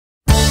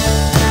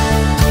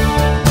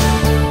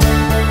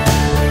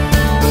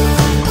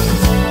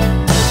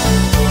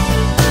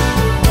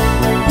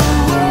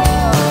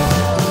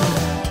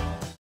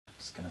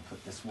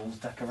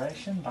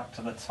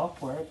back to the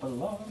top where it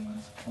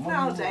belongs. Come on,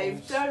 Now, boys.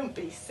 Dave, don't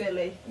be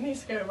silly. It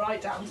needs to go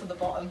right down to the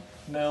bottom.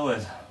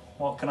 Millward,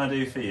 what can I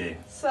do for you?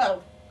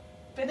 So,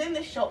 been in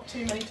this shop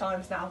too many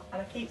times now,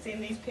 and I keep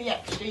seeing these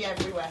PXG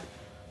everywhere.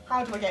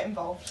 How do I get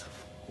involved?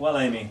 Well,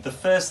 Amy, the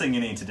first thing you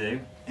need to do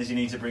is you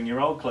need to bring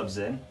your old clubs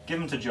in, give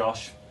them to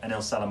Josh, and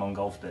he'll sell them on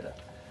Golf Bidder.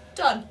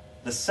 Done.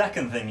 The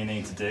second thing you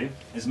need to do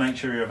is make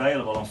sure you're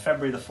available on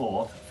February the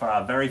 4th for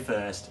our very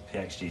first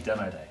PXG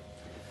demo day.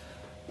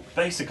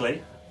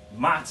 Basically,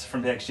 Matt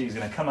from PXG is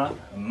going to come up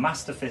and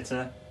master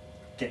fitter,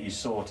 get you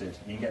sorted.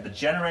 You can get the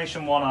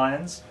Generation 1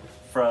 irons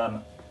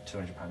from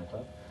 £200 a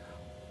club,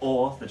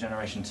 or the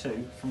Generation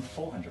 2 from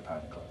 £400 a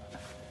club.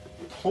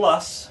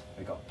 Plus,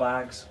 we've got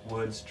bags,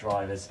 woods,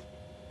 drivers,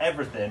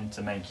 everything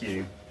to make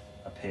you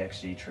a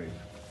PXG troop.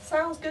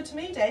 Sounds good to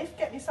me, Dave.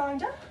 Get me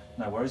signed up.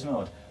 No worries,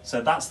 Maud.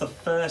 So that's the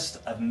first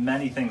of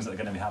many things that are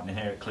going to be happening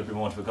here at Cleobury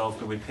Mortimer Golf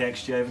Club with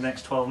PXG over the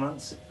next 12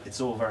 months. It's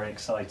all very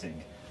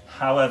exciting.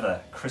 However,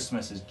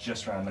 Christmas is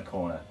just around the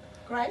corner.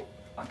 Great.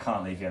 I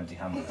can't leave you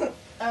empty-handed.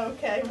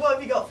 Okay, what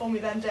have you got for me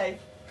then, Dave?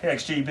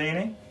 PXG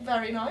beanie,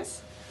 Very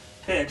nice.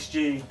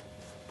 PXG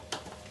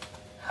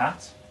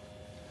hat,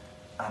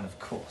 and of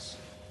course,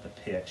 the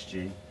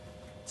PXG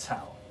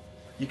towel.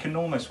 You can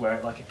almost wear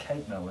it like a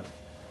cape, Millward.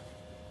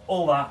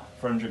 All that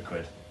for 100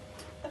 quid.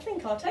 I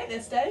think I'll take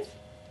this, Dave.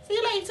 See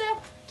you later.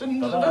 Dun,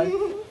 dun, Bye-bye.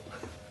 dun.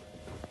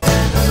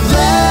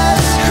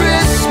 Last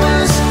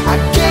Christmas I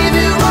gave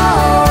you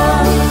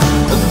all.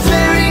 The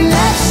very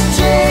next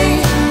day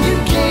you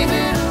gave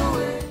it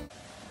away.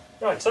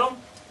 Right, Tom,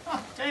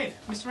 Oh, Dave,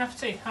 Mr.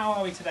 Rafferty, how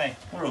are we today?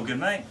 we're all good,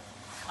 mate.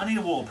 I need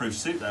a waterproof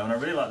suit though, and I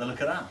really like the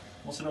look of that.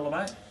 What's it all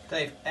about?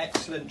 Dave,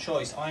 excellent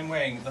choice. I'm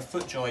wearing the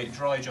FootJoy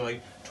Dryjoy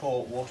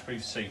Tour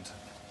waterproof suit.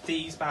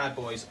 These bad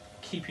boys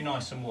keep you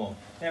nice and warm.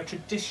 They're a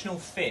traditional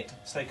fit,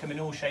 so they come in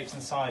all shapes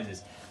and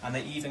sizes, and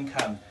they even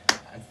come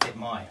and fit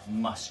my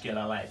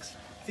muscular legs.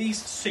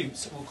 These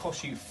suits will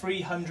cost you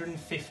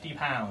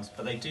 £350,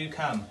 but they do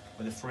come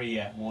with a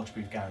 3-year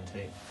waterproof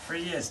guarantee.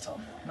 3 years,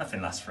 Tom.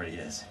 Nothing lasts 3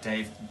 years.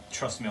 Dave,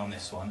 trust me on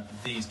this one.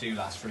 These do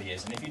last 3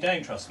 years, and if you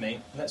don't trust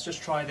me, let's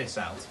just try this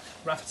out.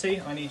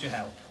 Rafferty, I need your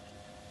help.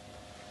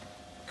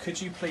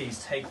 Could you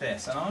please take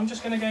this? And I'm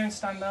just going to go and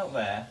stand out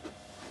there,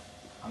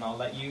 and I'll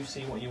let you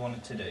see what you want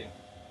it to do.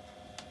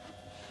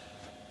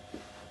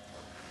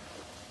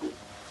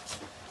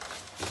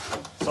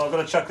 So I've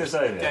got to chuck this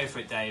over. Go for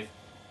it, Dave.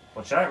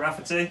 Watch out,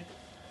 Rafferty.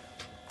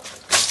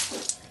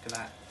 Look at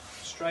that.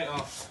 Straight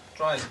off,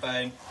 dry as a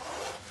bone.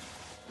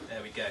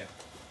 There we go.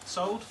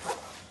 Sold?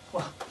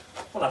 We'll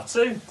have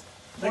two.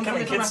 They One come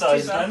in for little kid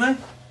sizes, Rafferty, don't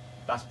they?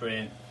 That's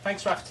brilliant.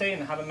 Thanks, Rafferty,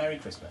 and have a Merry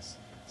Christmas.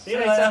 See you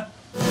See you later.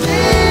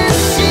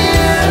 This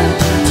year,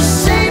 to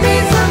save me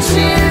from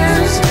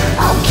tears,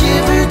 I'll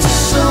give it to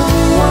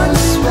someone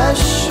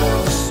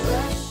special.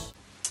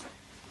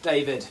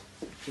 David,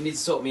 you need to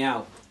sort me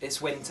out. It's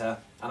winter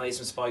and I need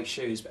some spiked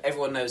shoes, but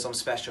everyone knows I'm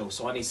special,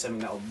 so I need something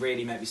that'll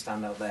really make me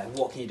stand out there.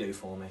 What can you do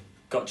for me?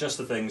 Got just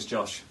the things,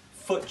 Josh.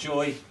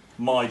 FootJoy,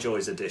 My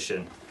Joys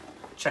edition.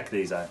 Check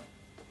these out.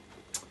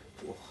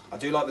 I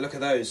do like the look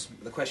of those,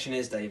 but the question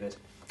is, David,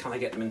 can I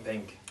get them in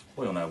pink?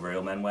 We all know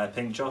real men wear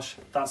pink, Josh.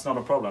 That's not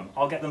a problem.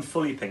 I'll get them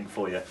fully pink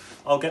for you.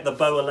 I'll get the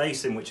boa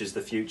lace in, which is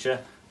the future,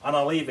 and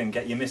I'll even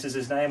get your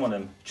missus's name on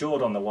them,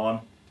 jawed on the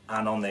one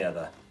and on the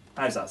other.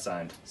 How's that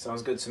sound?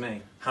 Sounds good to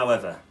me.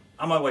 However,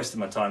 am I wasting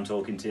my time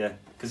talking to you?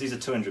 Because these are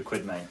 200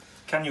 quid, mate.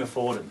 Can you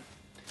afford them?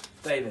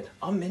 David,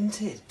 I'm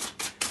minted.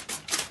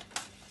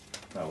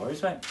 No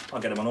worries, mate.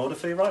 I'll get them on order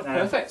for you right now.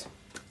 Perfect.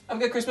 Have a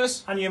good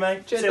Christmas. And you,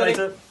 mate. Cheers, See you buddy.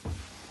 later.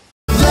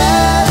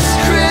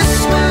 Last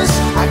Christmas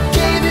I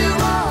gave you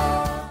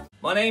all.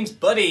 My name's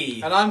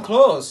Buddy, And I'm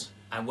Claus.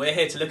 and we're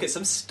here to look at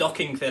some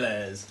stocking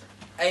fillers.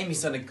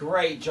 Amy's done a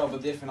great job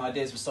with different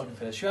ideas for stocking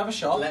fillers. Should we have a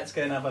shot? Let's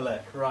go and have a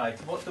look. Right,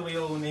 what do we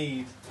all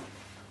need?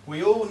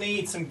 We all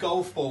need some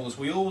golf balls.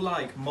 We all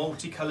like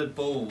multicoloured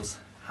balls.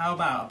 How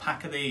about a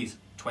pack of these?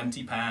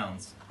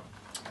 £20.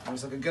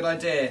 Sounds like a good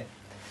idea.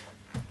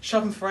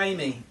 Shopping for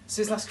Amy.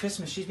 Since last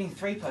Christmas, she's been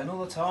 3-putting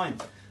all the time.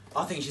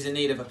 I think she's in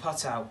need of a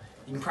putt out.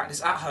 You can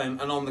practice at home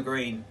and on the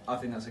green. I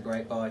think that's a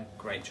great buy.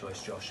 Great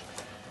choice, Josh.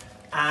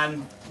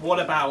 And what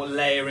about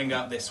layering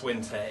up this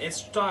winter? It's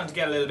starting to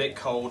get a little bit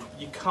cold.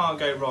 You can't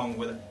go wrong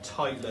with a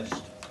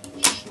Titleist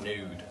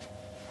Schnood.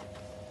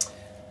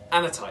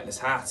 And a Titleist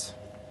hat.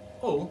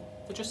 All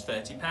for just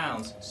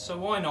 £30. So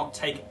why not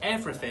take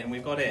everything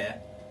we've got here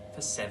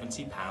for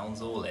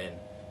 £70 all in?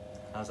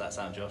 How's that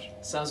sound, Josh?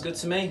 Sounds good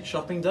to me.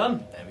 Shopping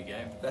done. There we go.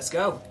 Let's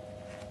go.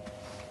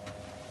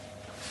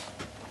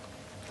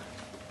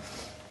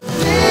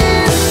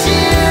 This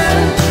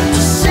year,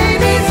 to save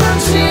me from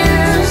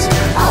tears,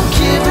 I'll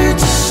give it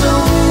to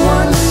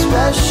someone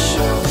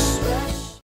special.